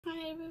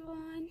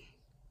everyone.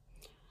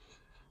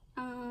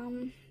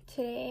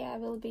 Today I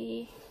will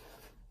be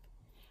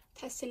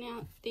testing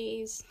out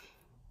these.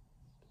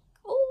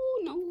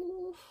 Oh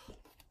no!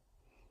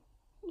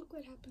 Look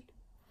what happened.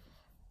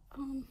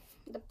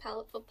 The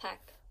Paletteful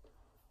pack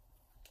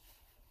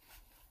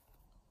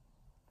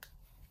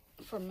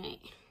for May,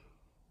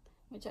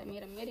 which I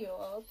made a video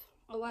of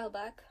a while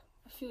back,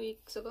 a few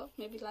weeks ago,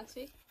 maybe last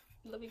week,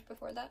 the week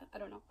before that, I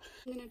don't know.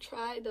 I'm gonna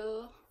try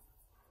the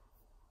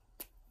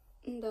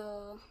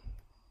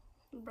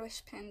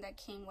brush pen that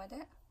came with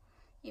it,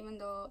 even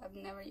though I've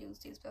never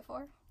used these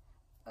before,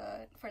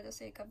 but for the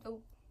sake of the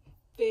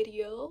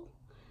video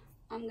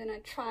I'm gonna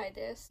try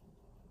this.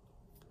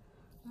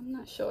 I'm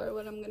not sure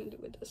what I'm gonna do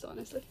with this,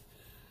 honestly.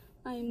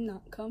 I'm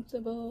not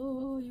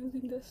comfortable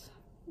using this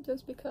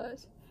just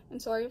because. And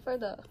sorry for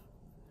the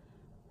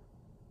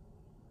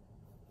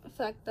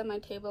fact that my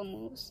table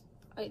moves.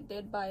 I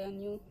did buy a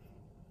new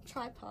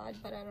tripod,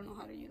 but I don't know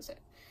how to use it,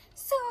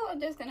 so I'm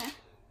just gonna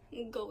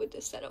go with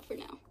this setup for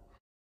now.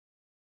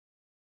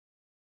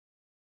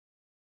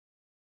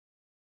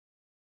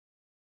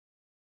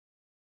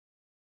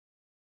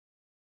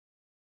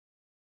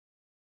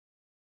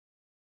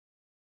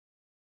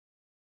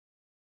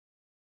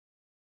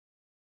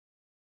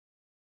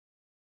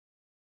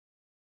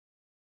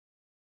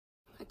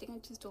 I think I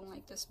just don't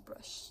like this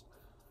brush.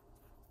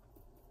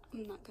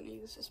 I'm not gonna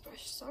use this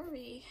brush,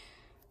 sorry.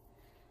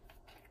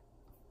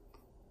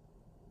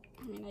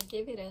 I mean, I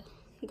gave it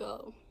a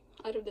go.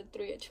 Out of the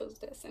three, I chose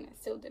this and I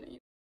still didn't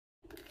use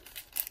it.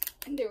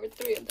 And there were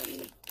three of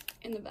them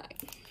in the bag.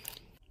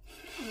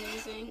 I'm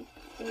using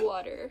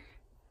water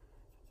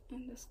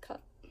in this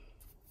cup.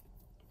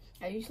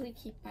 I usually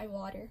keep my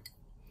water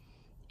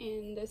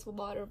in this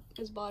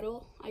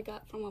bottle I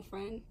got from a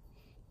friend.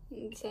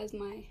 It says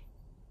my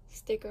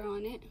sticker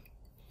on it.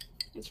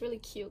 It's really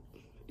cute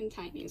and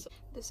tiny. So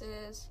this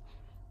is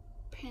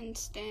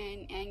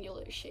Princeton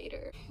Angular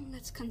Shader.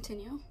 Let's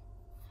continue.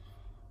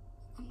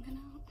 I'm gonna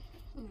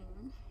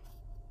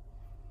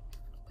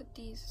put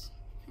these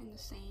in the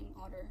same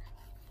order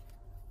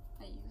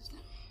I use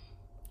them.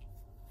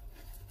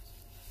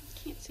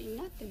 Can't see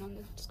nothing on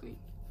the screen.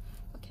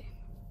 Okay,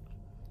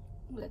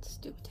 let's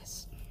do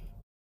this.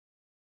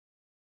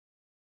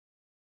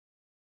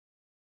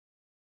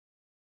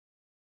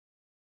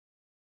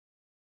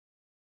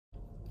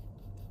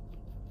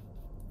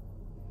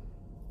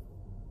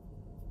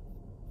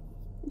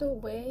 The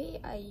way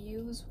I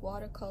use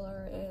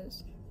watercolor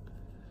is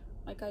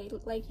like I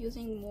like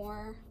using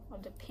more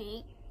of the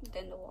paint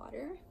than the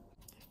water.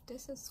 If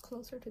this is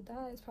closer to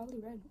that, it's probably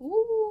red.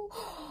 Ooh!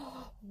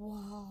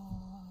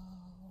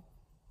 Wow!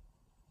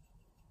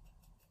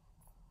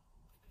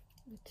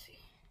 Let's see.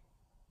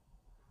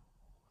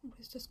 What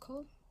is this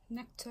called?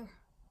 Nectar.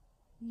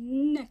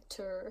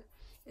 Nectar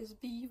is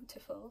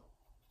beautiful.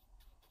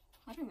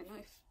 I don't even know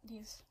if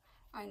these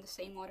are in the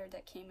same order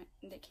that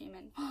they came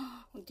in.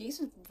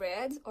 These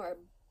reds are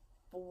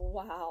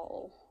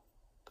wow.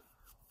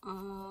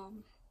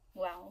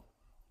 Wow.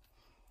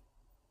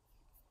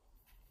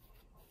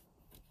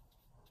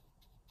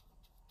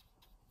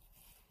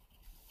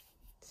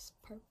 It's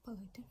purple,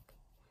 I think.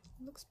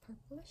 It looks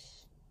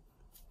purplish.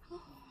 Wow!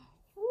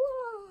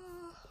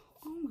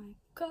 Oh my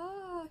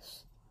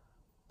gosh!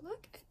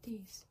 Look at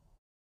these.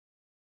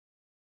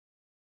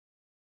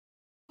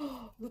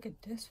 Oh, look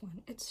at this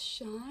one. It's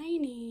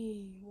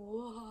shiny.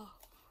 Whoa!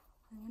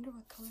 I wonder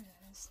what color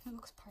it is. It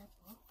looks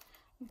purple,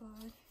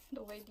 but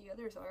the way the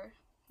others are,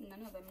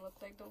 none of them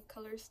look like the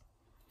colors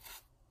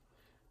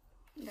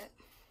that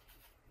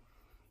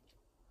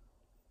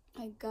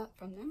I got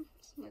from them.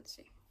 So let's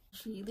see.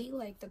 Really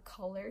like the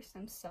colors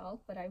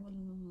themselves, but I would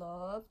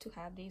love to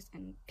have these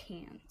in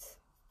pants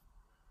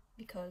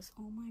because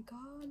oh my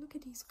god, look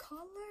at these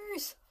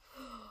colors.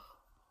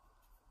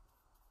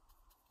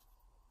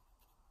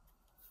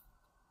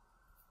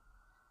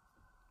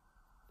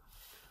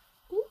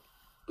 Ooh,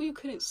 you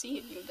couldn't see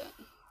any of that.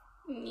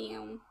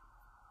 Meow.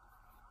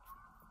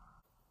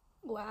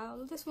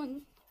 Wow, this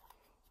one,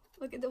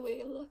 look at the way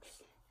it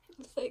looks.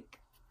 It's like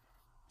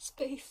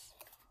space.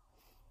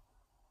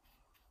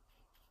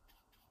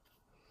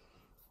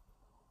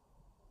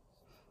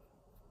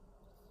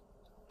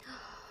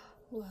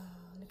 Wow,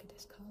 look at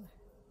this color.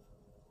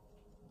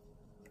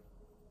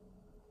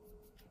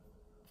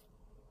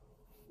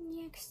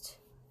 Next.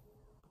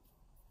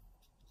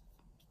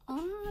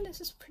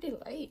 This is pretty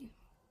light.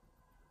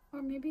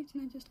 Or maybe it's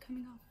not just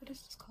coming off. What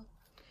is this called?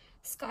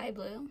 Sky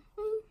blue.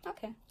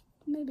 Okay.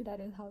 Maybe that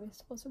is how it's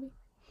supposed to be.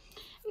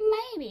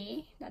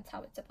 Maybe that's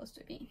how it's supposed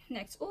to be.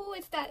 Next. Oh,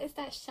 it's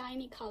that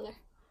shiny color.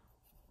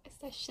 It's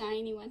that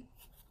shiny one.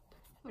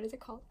 What is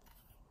it called?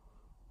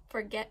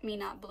 Forget Me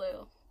Not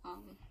Blue.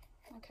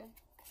 Okay.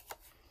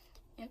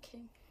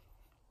 Okay.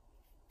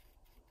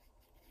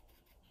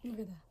 Look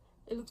at that.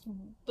 It looks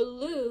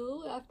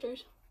blue after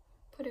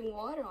putting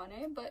water on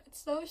it, but it's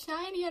so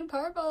shiny and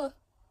purple.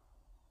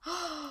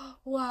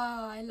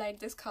 Wow, I like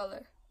this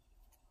color.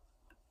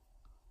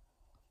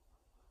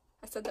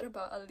 I said that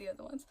about all the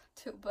other ones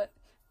too, but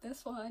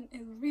this one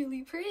is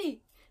really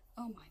pretty.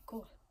 Oh my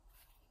god.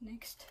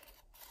 Next,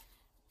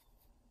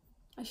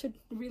 I should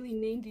really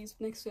name these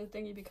next to the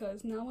thingy,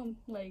 because now I'm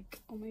like,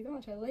 oh my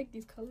gosh, I like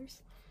these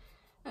colors.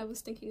 I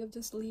was thinking of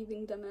just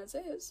leaving them as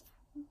is,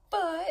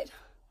 but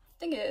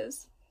thing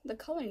is, the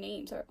color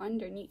names are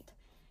underneath,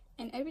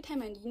 and every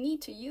time I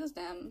need to use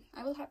them,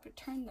 I will have to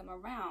turn them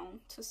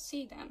around to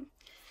see them.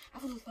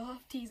 I would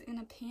love these in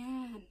a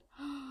pan.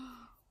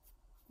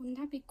 Wouldn't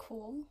that be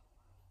cool?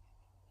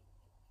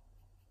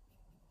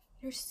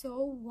 They're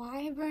so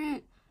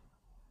vibrant.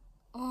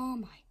 Oh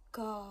my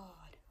god.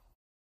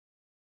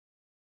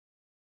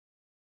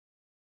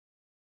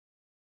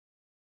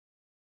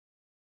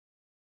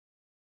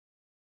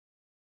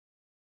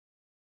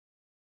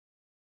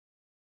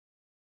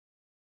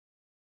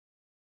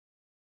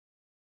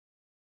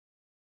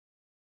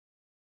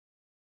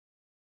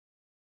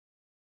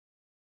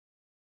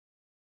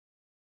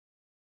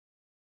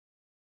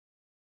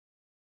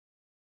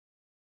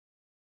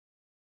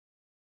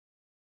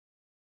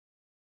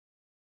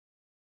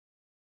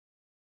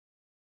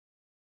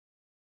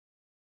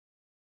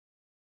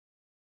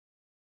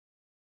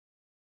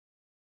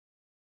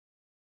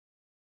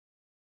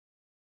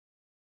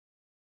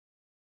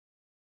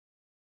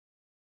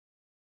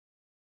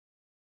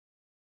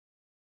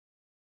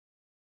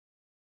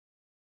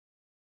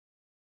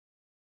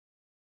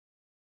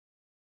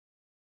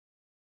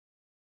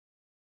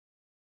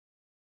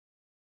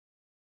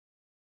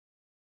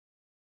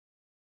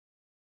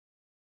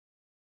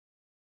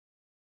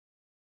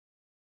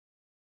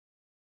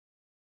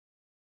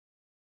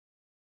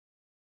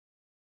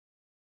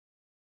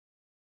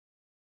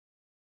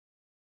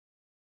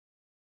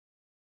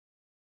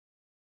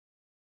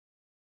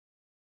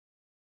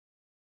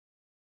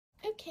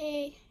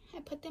 Okay, I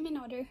put them in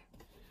order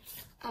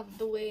of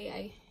the way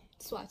I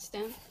swatched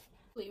them.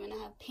 When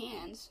I have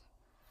pans,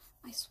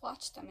 I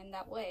swatch them in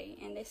that way,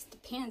 and the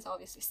pans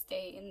obviously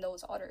stay in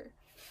those order.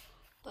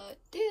 But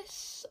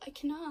this, I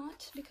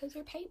cannot, because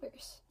they're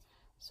papers.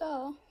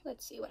 So,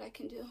 let's see what I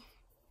can do.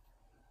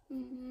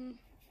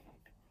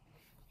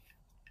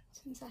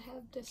 Since I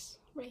have this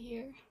right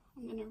here,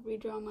 I'm gonna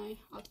redraw my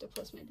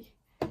octopus maybe.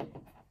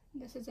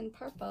 This is in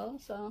purple,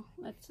 so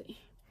let's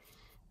see.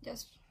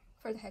 Just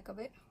for the heck of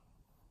it.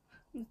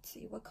 Let's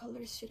see, what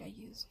colors should I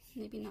use?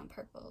 Maybe not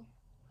purple.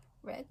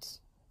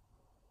 Reds?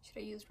 Should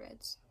I use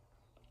reds?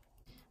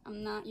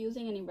 I'm not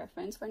using any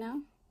reference for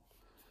now.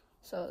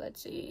 So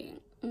let's see.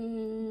 Let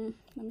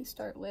me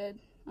start with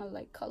a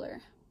light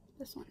color.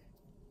 This one.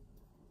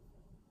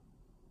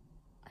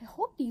 I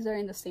hope these are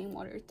in the same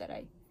order that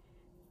I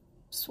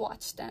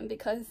swatched them,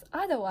 because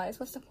otherwise,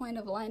 what's the point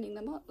of lining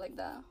them up like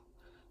that?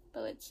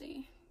 But let's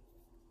see.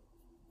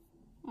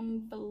 I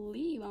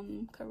believe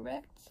I'm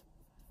correct.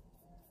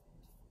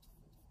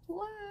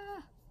 Wow.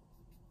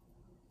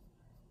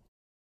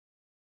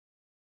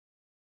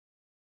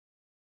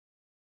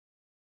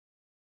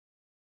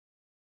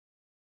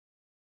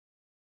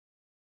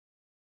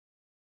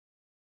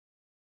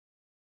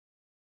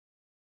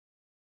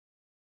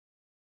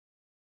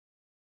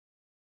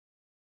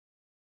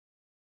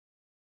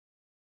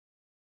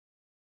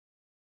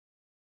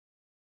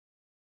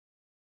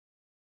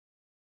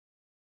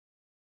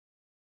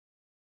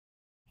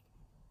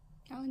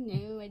 Oh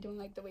no, I don't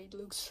like the way it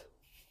looks.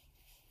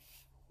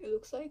 It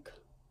looks like,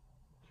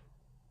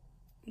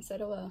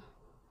 instead of a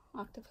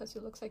octopus,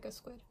 it looks like a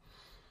squid.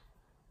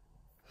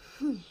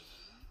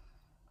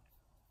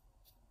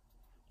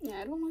 Yeah,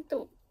 I don't like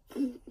the,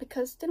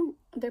 because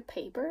they're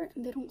paper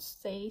and they don't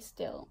stay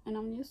still, and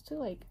I'm used to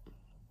like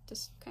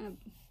just kind of,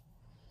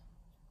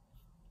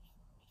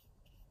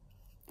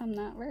 I'm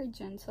not very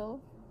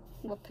gentle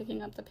with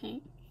picking up the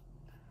paint.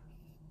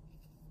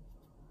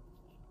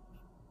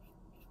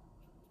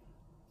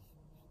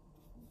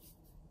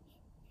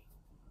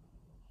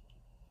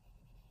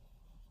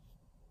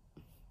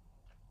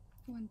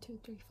 One, two,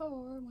 three, four.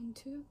 1,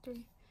 2,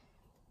 3.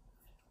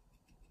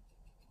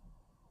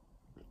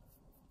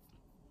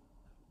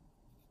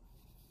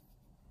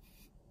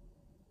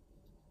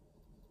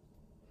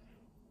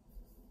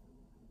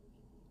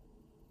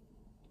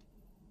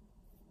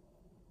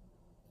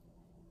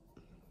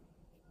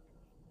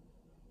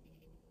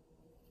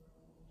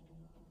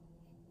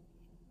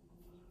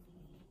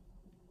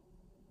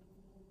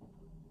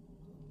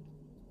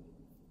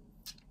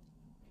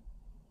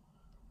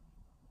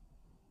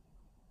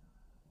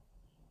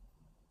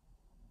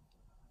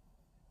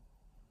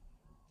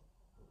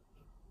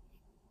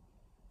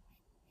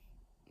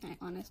 I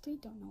honestly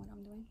don't know what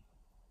I'm doing.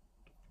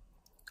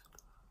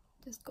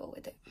 Just go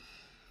with it.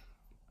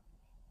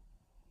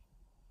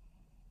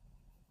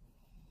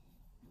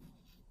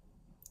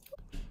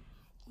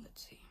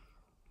 Let's see.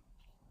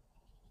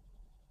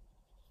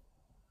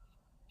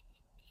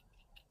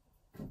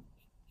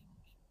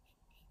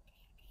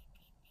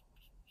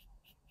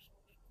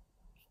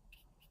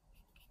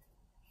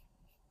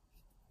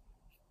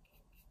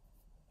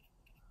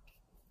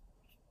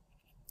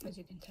 As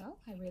you can tell,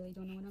 I really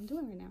don't know what I'm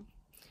doing right now.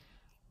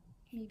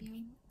 Maybe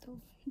I'm too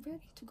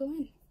red to go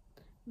in.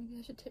 Maybe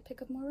I should pick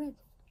up more red.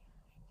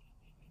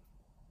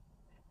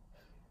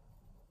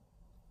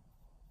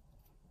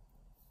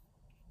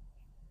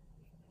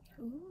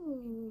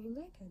 Ooh,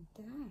 look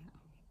at that.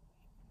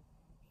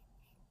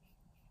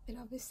 It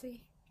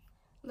obviously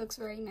looks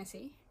very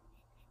messy.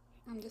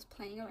 I'm just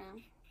playing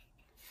around,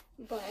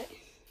 but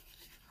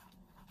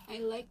I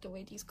like the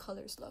way these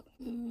colors look.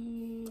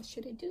 What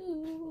should I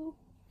do?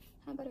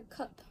 How about a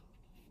cup?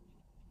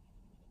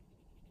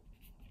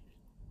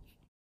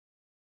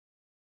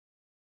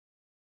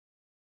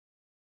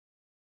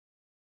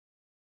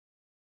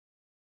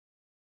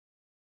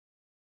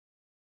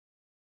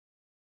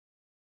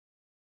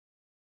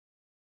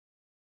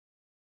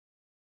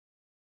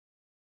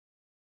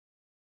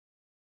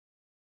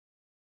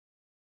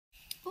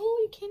 Oh,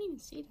 you can't even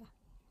see that.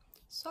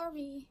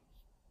 Sorry.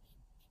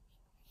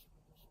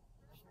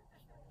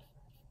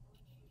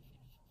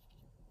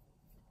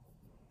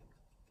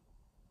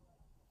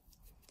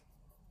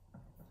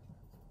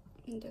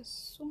 And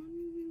this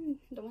one,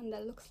 the one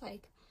that looks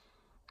like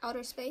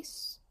outer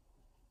space.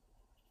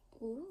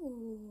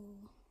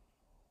 Ooh.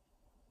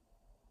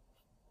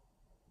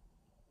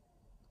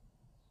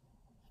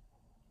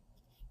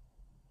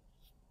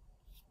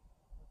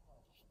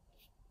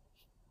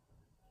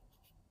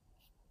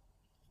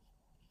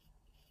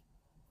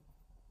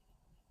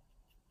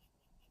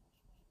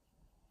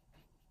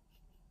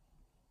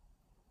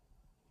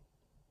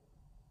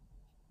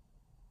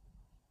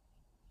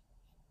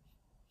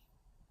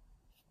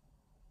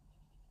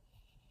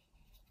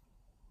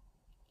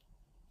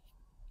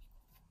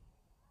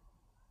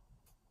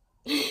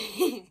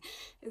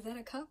 Is that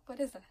a cup? What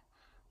is that?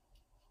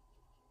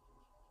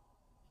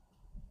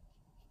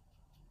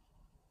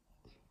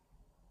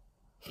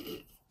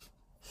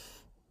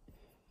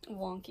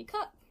 Wonky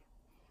cup.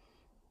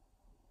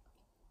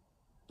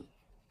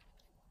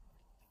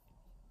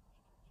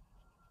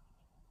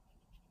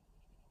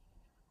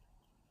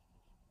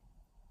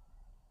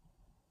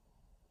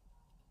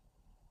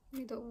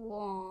 With a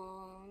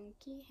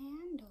wonky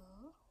handle.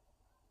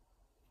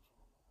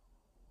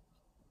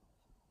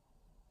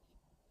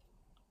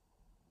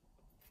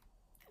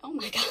 Oh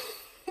my god.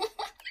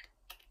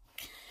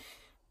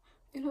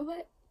 You know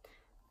what?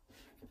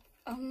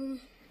 I mean,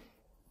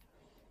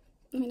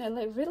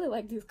 I really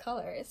like these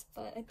colors,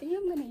 but I think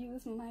I'm gonna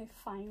use my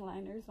fine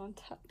liners on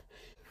top.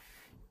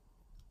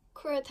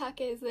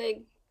 Kuretake is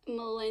like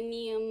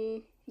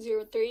Millennium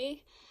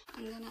 03.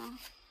 I'm gonna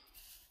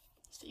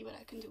see what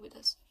I can do with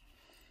this.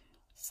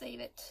 Save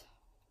it.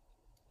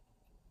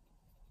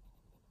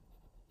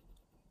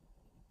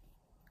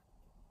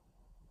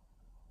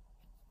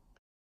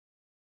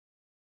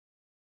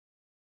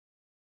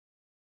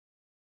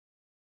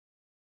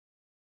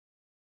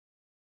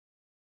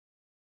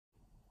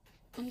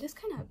 I'm just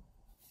kind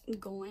of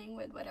going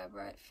with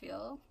whatever I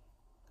feel.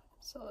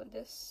 So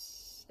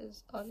this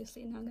is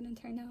obviously not gonna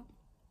turn out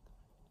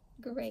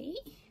great.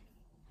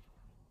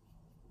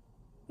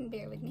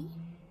 Bear with me.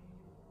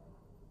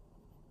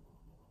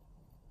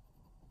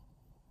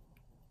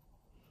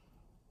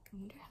 I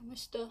wonder how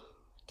much the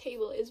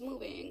table is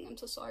moving. I'm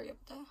so sorry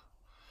about that.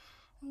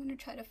 I'm gonna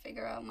try to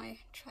figure out my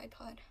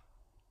tripod.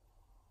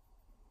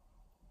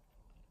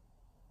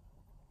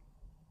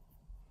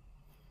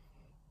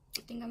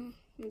 I think I'm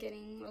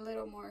getting a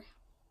little more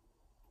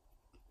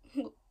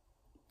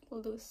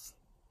loose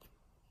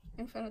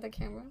in front of the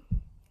camera.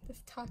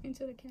 Just talking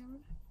to the camera.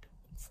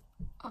 It's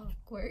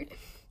awkward.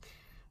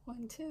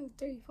 1, 2,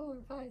 3, 4,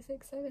 5,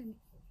 6, 7,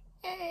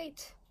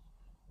 8.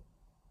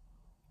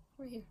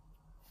 We're here.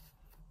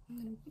 I'm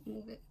gonna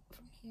move it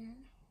from here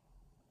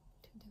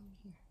to down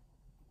here.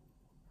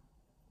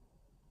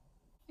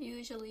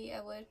 Usually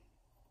I would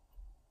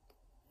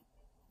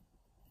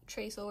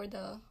trace over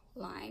the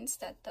lines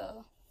that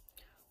the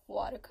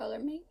watercolor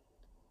made,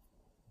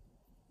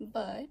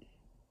 but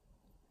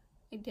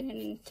I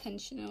didn't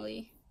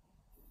intentionally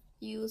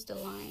use the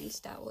lines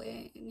that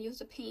way, use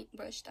the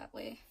paintbrush that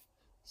way,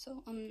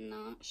 so I'm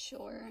not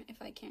sure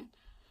if I can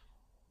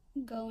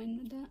go in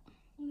with that.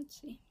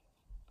 Let's see.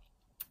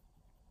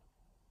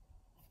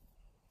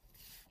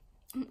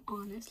 I'm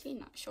honestly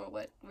not sure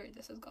where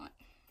this is going.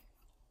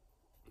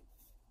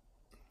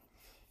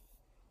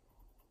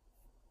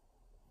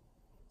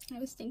 I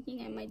was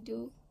thinking I might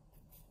do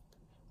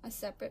a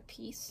separate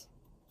piece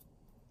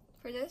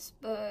for this,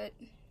 but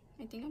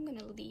I think I'm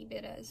gonna leave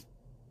it as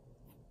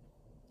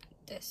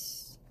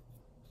this.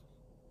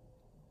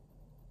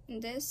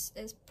 And this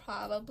is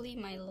probably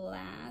my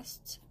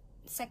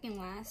second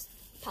last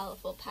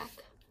Paletteful pack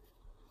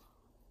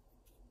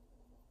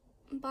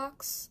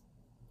box.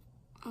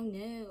 Oh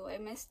no, I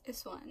missed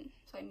this one,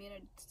 so I made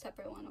a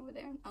separate one over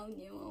there. Oh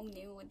no,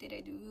 what did I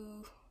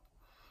do?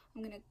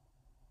 I'm gonna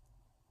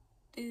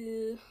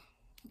do,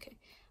 okay,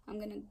 I'm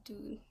gonna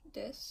do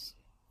this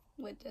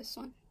with this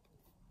one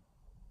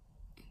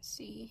and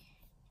see.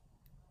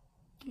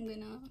 I'm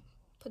gonna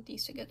put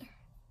these together.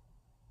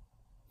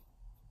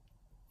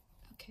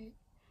 Okay,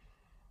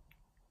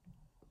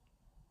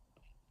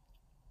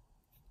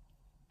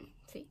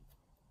 see,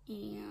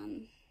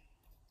 and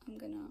I'm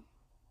gonna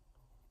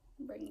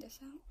bring this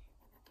out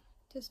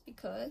just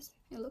because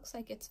it looks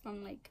like it's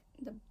from like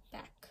the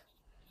back,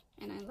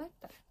 and I like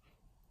that.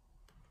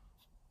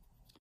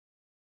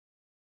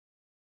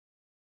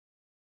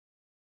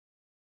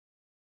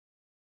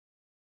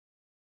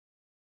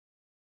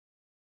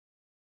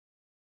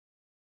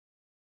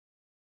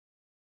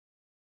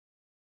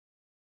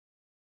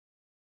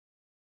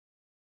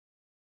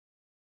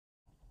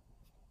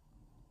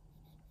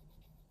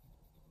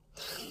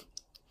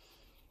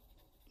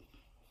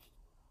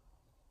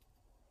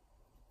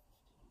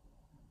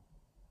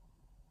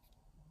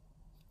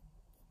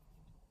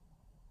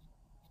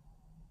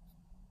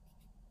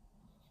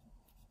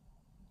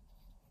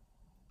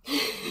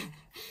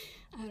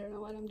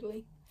 I'm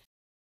doing.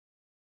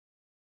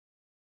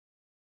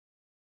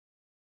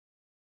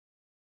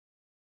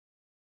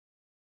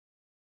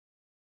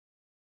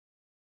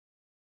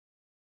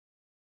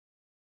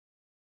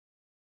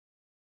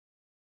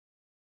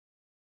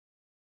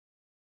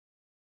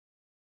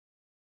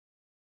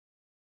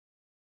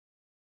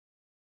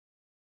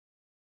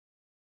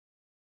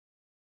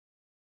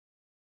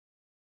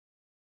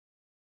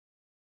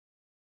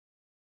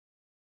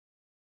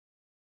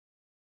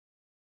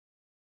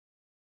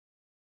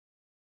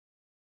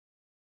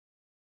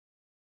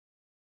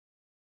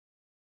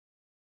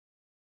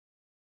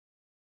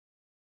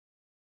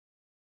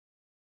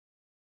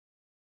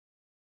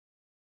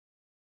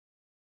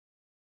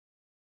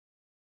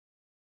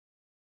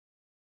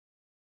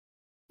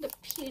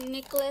 The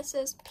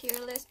Nicholson's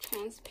Peerless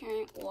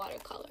transparent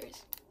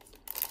watercolors,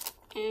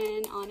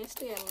 and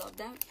honestly, I love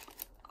them.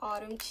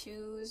 Autumn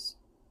Chiu's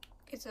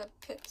is a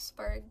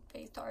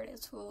Pittsburgh-based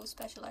artist who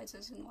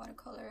specializes in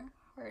watercolor.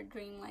 Her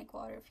dreamlike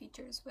water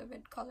features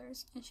vivid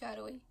colors and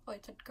shadowy. Oh,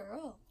 it's a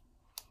girl.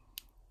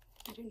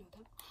 I didn't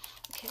know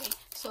that. Okay,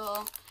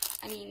 so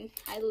I mean,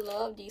 I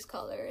love these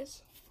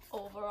colors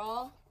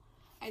overall.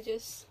 I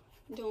just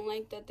don't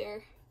like that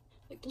they're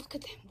like, look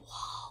at them.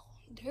 Wow,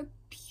 they're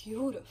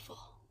beautiful.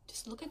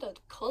 Just look at the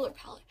color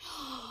palette.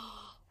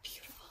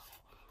 Beautiful.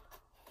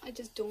 I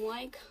just don't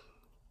like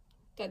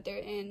that they're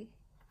in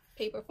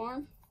paper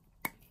form,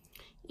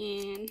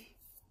 and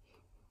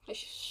I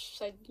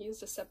should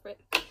use a separate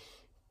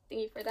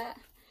thingy for that,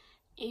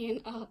 and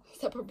a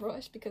separate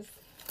brush, because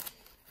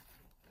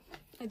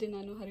I did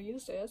not know how to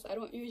use this. I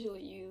don't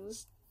usually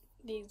use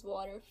these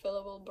water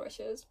fillable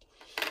brushes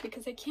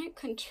because I can't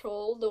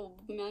control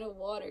the amount of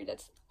water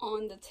that's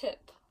on the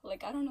tip.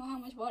 Like, I don't know how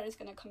much water is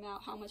gonna come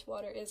out, how much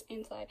water is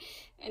inside,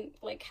 and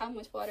like how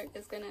much water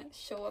is gonna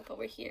show up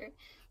over here.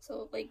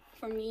 So like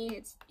for me,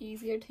 it's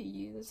easier to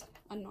use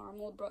a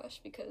normal brush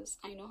because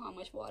I know how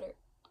much water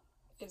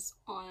is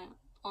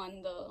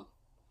on the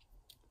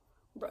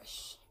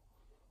brush,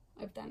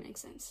 if that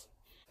makes sense.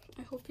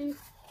 I hope you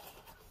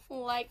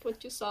liked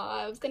what you saw.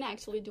 I was gonna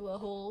actually do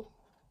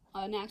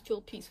an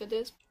actual piece with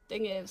this.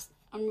 Thing is,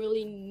 I'm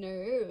really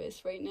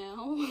nervous right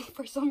now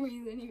for some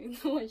reason, even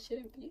though I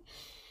shouldn't be,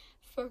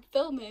 for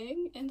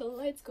filming, and the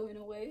light's going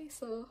away,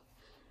 so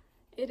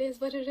it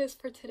is what it is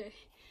for today.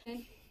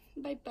 And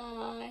bye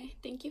bye.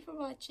 Thank you for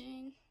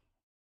watching.